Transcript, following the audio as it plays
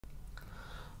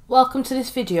Welcome to this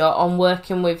video on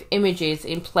working with images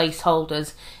in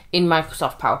placeholders in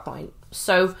Microsoft PowerPoint.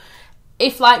 So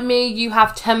if, like me, you have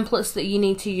templates that you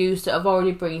need to use that have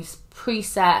already been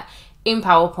preset in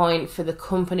PowerPoint for the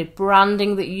company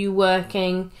branding that you're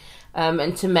working,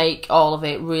 and to make all of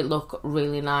it look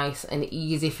really nice and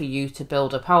easy for you to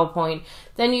build a PowerPoint,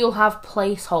 then you'll have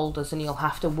placeholders and you'll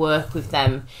have to work with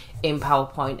them in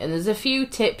PowerPoint. And there's a few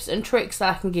tips and tricks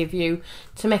that I can give you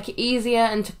to make it easier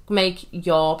and to make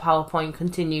your PowerPoint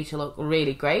continue to look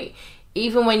really great,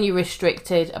 even when you're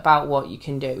restricted about what you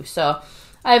can do. So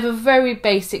I have a very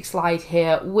basic slide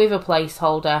here with a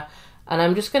placeholder, and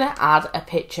I'm just going to add a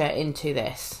picture into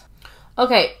this.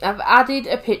 Okay, I've added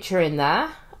a picture in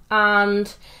there.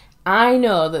 And I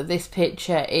know that this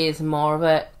picture is more of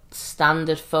a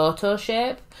standard photo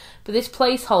shape, but this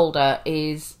placeholder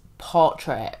is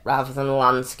portrait rather than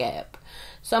landscape.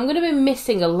 So I'm going to be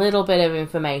missing a little bit of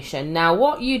information. Now,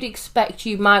 what you'd expect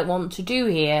you might want to do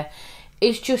here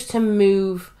is just to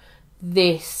move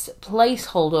this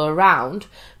placeholder around,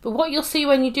 but what you'll see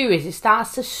when you do is it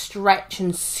starts to stretch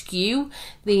and skew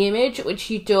the image, which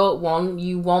you don't want.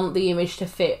 You want the image to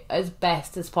fit as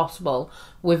best as possible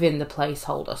within the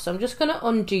placeholder. So I'm just going to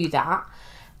undo that,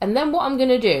 and then what I'm going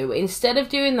to do instead of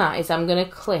doing that is I'm going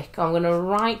to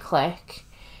right click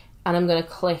and I'm going to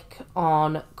click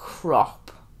on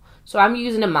crop. So I'm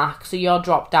using a Mac, so your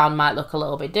drop down might look a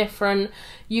little bit different.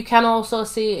 You can also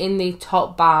see in the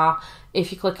top bar,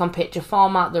 if you click on picture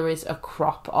format, there is a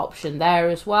crop option there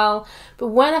as well. But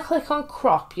when I click on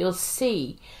crop, you'll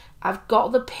see I've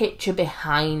got the picture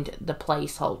behind the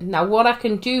placeholder. Now what I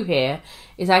can do here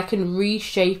is I can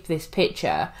reshape this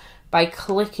picture by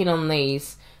clicking on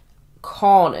these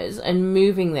corners and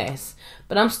moving this,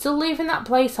 but I'm still leaving that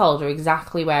placeholder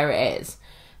exactly where it is.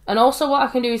 And also what I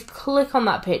can do is click on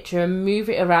that picture and move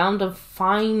it around and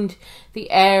find the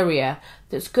area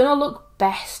that's going to look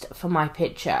best for my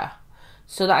picture,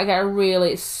 so that I get a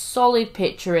really solid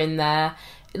picture in there.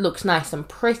 It looks nice and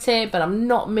pretty, but I'm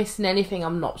not missing anything.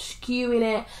 I'm not skewing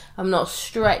it. I'm not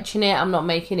stretching it. I'm not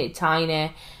making it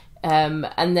tiny. And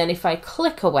then if I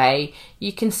click away,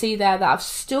 you can see there that I've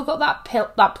still got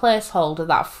that placeholder,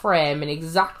 that frame in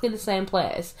exactly the same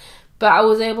place, but I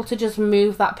was able to just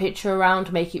move that picture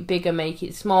around, make it bigger, make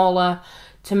it smaller,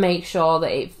 to make sure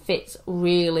that it fits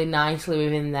really nicely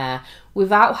within there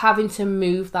without having to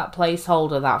move that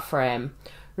placeholder, that frame.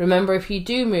 Remember, if you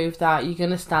do move that, you're going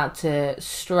to start to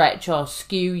stretch or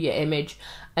skew your image,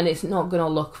 and it's not going to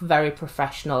look very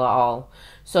professional at all.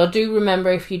 So do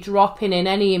remember, if you're dropping in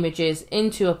any images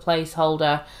into a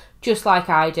placeholder, just like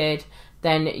I did,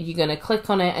 then you're going to click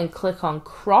on it and click on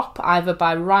crop, either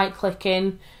by right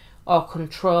clicking or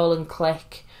control and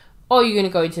click, or you're going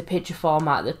to go into picture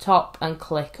format at the top and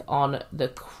click on the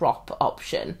crop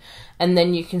option, and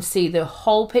then you can see the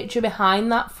whole picture behind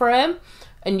that frame,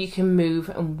 and you can move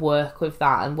and work with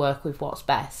that and work with what's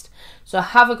best. So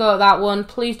have a go at that one.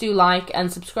 Please do like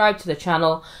and subscribe to the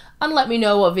channel, and let me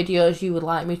know what videos you would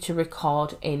like me to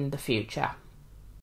record in the future.